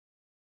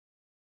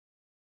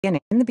In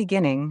the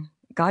beginning,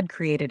 God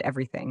created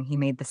everything. He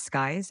made the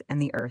skies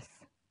and the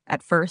earth.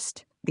 At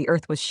first, the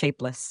earth was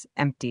shapeless,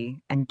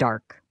 empty, and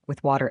dark,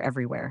 with water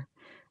everywhere.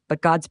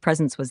 But God's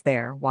presence was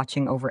there,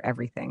 watching over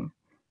everything.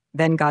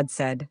 Then God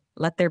said,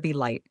 "Let there be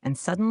light," and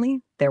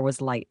suddenly there was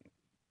light.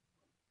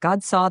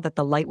 God saw that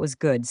the light was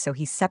good, so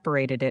he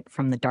separated it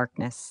from the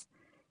darkness.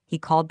 He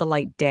called the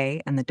light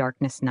day and the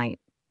darkness night.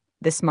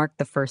 This marked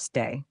the first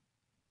day.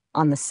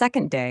 On the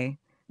second day,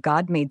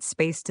 God made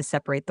space to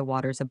separate the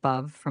waters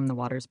above from the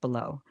waters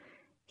below.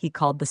 He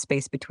called the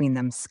space between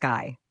them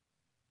sky.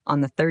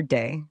 On the third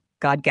day,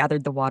 God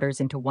gathered the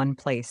waters into one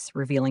place,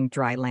 revealing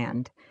dry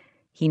land.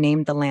 He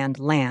named the land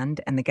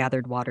land and the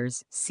gathered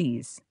waters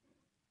seas.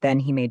 Then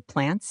he made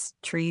plants,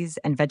 trees,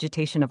 and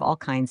vegetation of all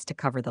kinds to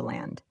cover the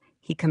land.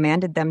 He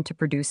commanded them to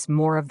produce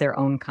more of their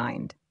own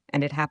kind,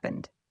 and it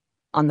happened.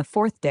 On the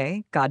fourth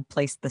day, God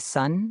placed the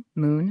sun,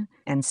 moon,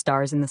 and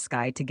stars in the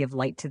sky to give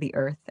light to the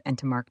earth and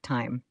to mark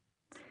time.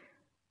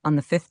 On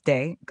the fifth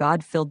day,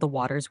 God filled the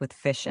waters with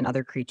fish and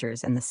other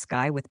creatures, and the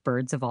sky with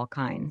birds of all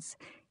kinds.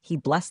 He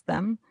blessed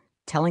them,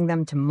 telling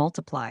them to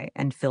multiply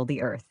and fill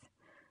the earth.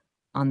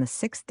 On the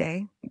sixth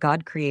day,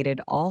 God created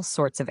all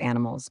sorts of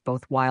animals,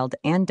 both wild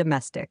and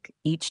domestic,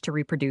 each to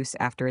reproduce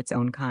after its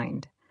own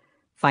kind.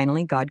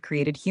 Finally, God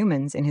created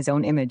humans in his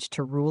own image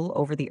to rule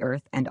over the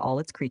earth and all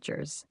its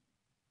creatures.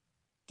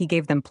 He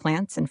gave them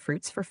plants and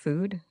fruits for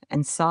food,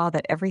 and saw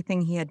that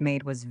everything he had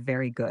made was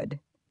very good.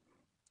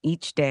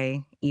 Each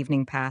day,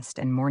 evening passed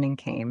and morning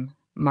came,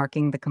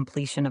 marking the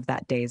completion of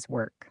that day's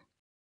work.